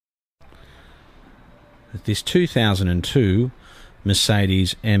This 2002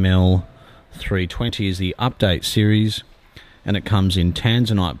 Mercedes ML320 is the update series, and it comes in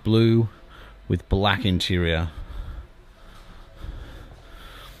tanzanite blue with black interior.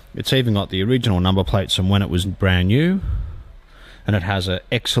 It's even got the original number plates from when it was brand new, and it has an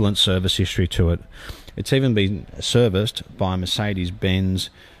excellent service history to it. It's even been serviced by Mercedes-Benz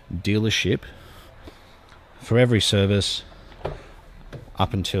dealership for every service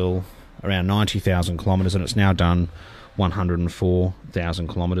up until around 90,000 kilometres, and it's now done 104,000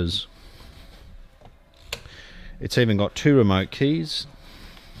 kilometres. It's even got 2 remote keys.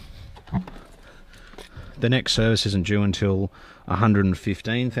 The next service isn't due until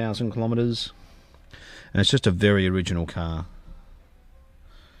 115,000 kilometres, and it's just a very original car.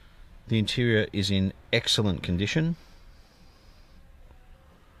 The interior is in excellent condition.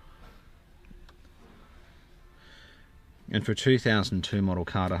 And for a 2002 model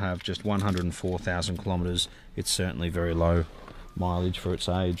car to have just 104,000 kilometres, it's certainly very low mileage for its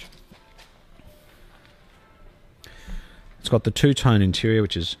age. It's got the 2-tone interior,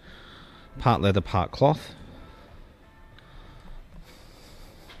 which is part leather, part cloth.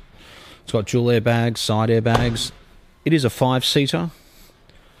 It's got dual airbags, side airbags. It is a 5-seater.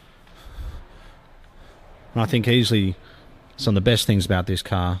 And I think easily some of the best things about this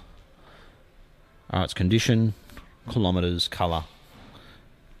car are its condition, kilometres, colour,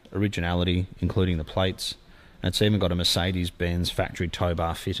 originality, including the plates, and it's even got a Mercedes-Benz factory tow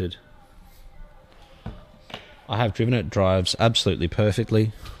bar fitted. I have driven it, drives absolutely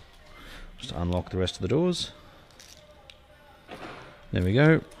perfectly. Just unlock the rest of the doors. There we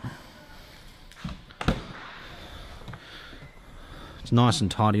go. It's nice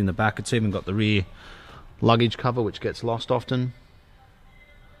and tidy in the back. It's even got the rear luggage cover, which gets lost often.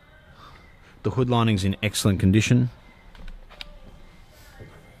 The hood lining's in excellent condition.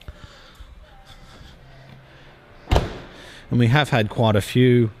 And we have had quite a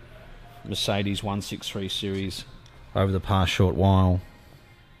few Mercedes 163 series over the past short while.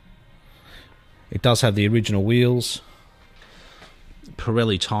 It does have the original wheels,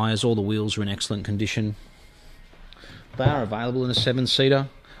 Pirelli tyres. All the wheels are in excellent condition. They are available in a 7-seater.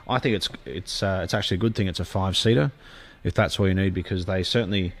 I think it's actually a good thing it's a 5-seater, if that's all you need, because they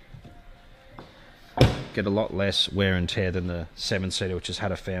certainly get a lot less wear and tear than the 7-seater, which has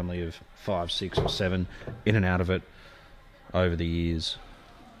had a family of 5, 6 or 7 in and out of it over the years.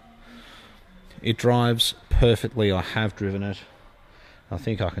 It drives perfectly. I have driven it. I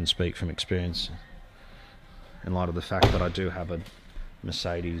think I can speak from experience in light of the fact that I do have a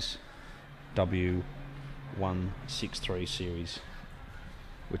Mercedes W163 series,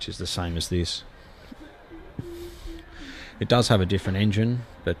 which is the same as this. It does have a different engine,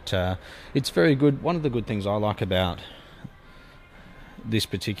 but it's very good. One of the good things I like about this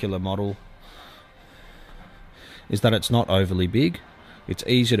particular model is that it's not overly big. It's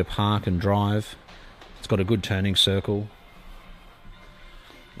easy to park and drive. It's got a good turning circle.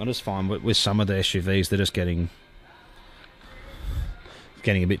 I just find with some of the SUVs, they're just getting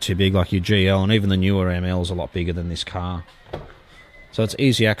a bit too big, like your GL, and even the newer ML is a lot bigger than this car. So it's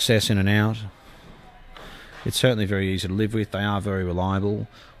easy access in and out. It's certainly very easy to live with. They are very reliable.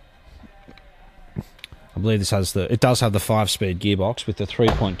 I believe it does have the 5-speed gearbox with the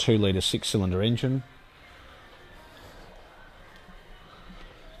 3.2 litre 6-cylinder engine.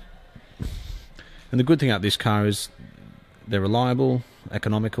 And the good thing about this car is they're reliable,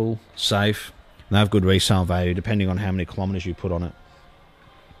 economical, safe, and they have good resale value depending on how many kilometres you put on it.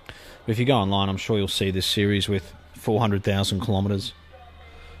 But if you go online, I'm sure you'll see this series with 400,000 kilometres.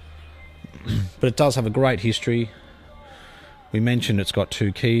 But it does have a great history. We mentioned it's got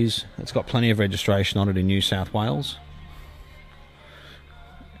 2 keys. It's got plenty of registration on it in New South Wales.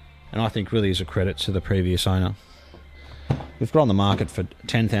 And I think really is a credit to the previous owner. We've got on the market for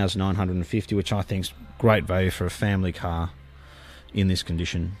 $10,950, which I think is great value for a family car in this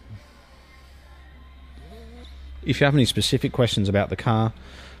condition. If you have any specific questions about the car,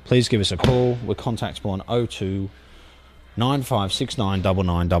 please give us a call. We're contactable on 02 9569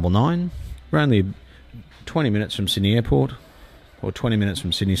 9999. We're only 20 minutes from Sydney Airport, or 20 minutes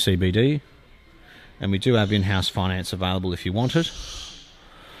from Sydney CBD, and we do have in-house finance available if you want it.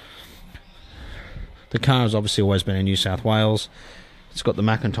 The car has obviously always been in New South Wales. It's got the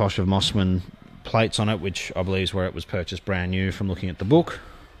Macintosh of Mossman plates on it, which I believe is where it was purchased brand new from looking at the book.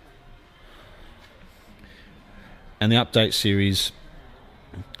 And the update series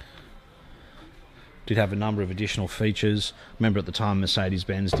did have a number of additional features. I remember at the time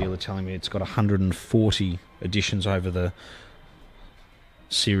Mercedes-Benz dealer telling me it's got 140 additions over the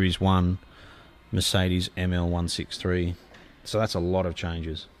Series 1 Mercedes ML163. So that's a lot of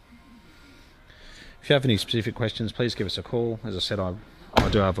changes. If you have any specific questions, please give us a call. As I said, I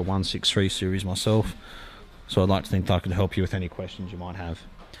do have a 163 series myself, so I'd like to think that I could help you with any questions you might have.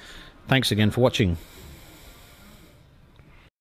 Thanks again for watching.